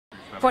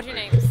What are your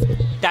names?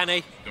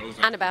 Danny.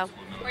 Annabelle.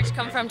 Where'd you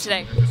come from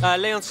today?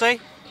 Leon C.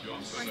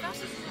 Where's that?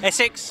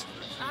 Essex.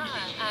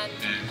 Ah, and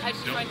how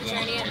did you find the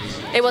journey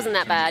in? It wasn't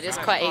that bad, it was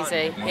quite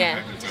easy,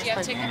 yeah. Did you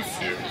have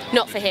tickets?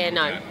 Not for here,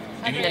 no.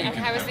 And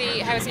how was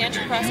the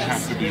entry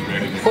process?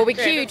 Well, we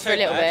queued for a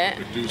little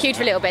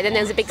bit, then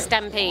there was a big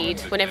stampede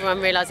when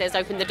everyone realised they was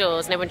opened the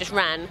doors and everyone just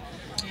ran.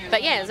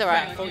 But yeah, it was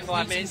alright.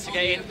 45 minutes to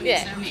get in.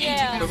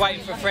 Yeah. We're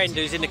waiting for a friend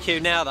who's in the queue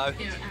now though.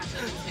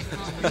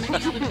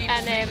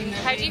 And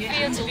how do you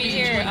feel to be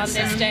here on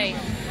this day?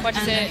 What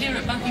is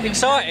it?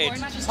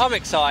 Excited. I'm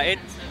excited.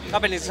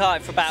 I've been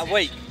excited for about a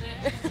week.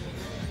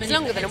 It's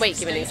longer than a week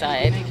you've been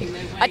excited.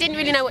 I didn't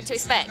really know what to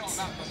expect,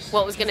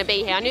 what was going to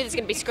be here. I knew there's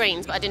going to be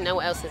screens, but I didn't know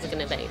what else there's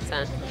going to be,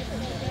 so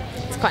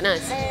it's quite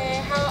nice.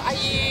 How are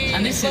you?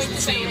 And this is the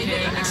scene here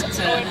at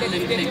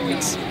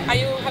Olympics.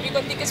 Have you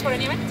got tickets for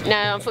any event?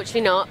 No,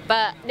 unfortunately not,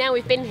 but now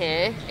we've been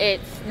here,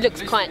 it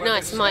looks quite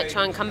nice. Might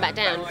try and come back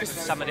down.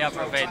 Some of the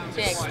other events,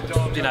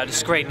 Yeah. you know, the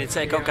screenings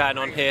they've got going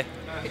on here.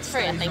 It's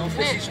free, I think, isn't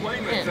it?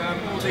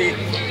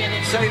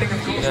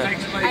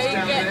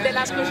 Yeah. The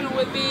last question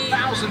would be,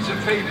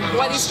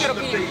 what is your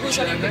opinion? Who's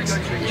Olympics?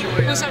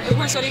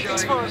 Who's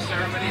Olympics for?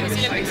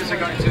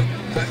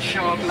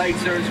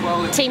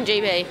 Team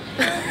GB.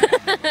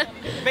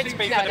 Meant to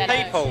be for the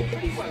people.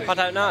 I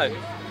don't know.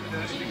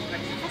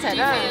 I don't Do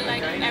you know. feel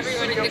like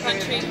everyone in the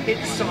country is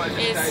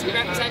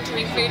represented and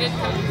included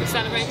to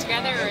celebrate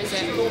together, or is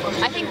it?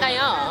 I think they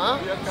are,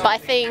 but I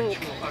think,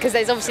 because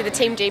there's obviously the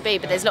Team GB,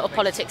 but there's a lot of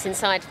politics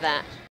inside of that.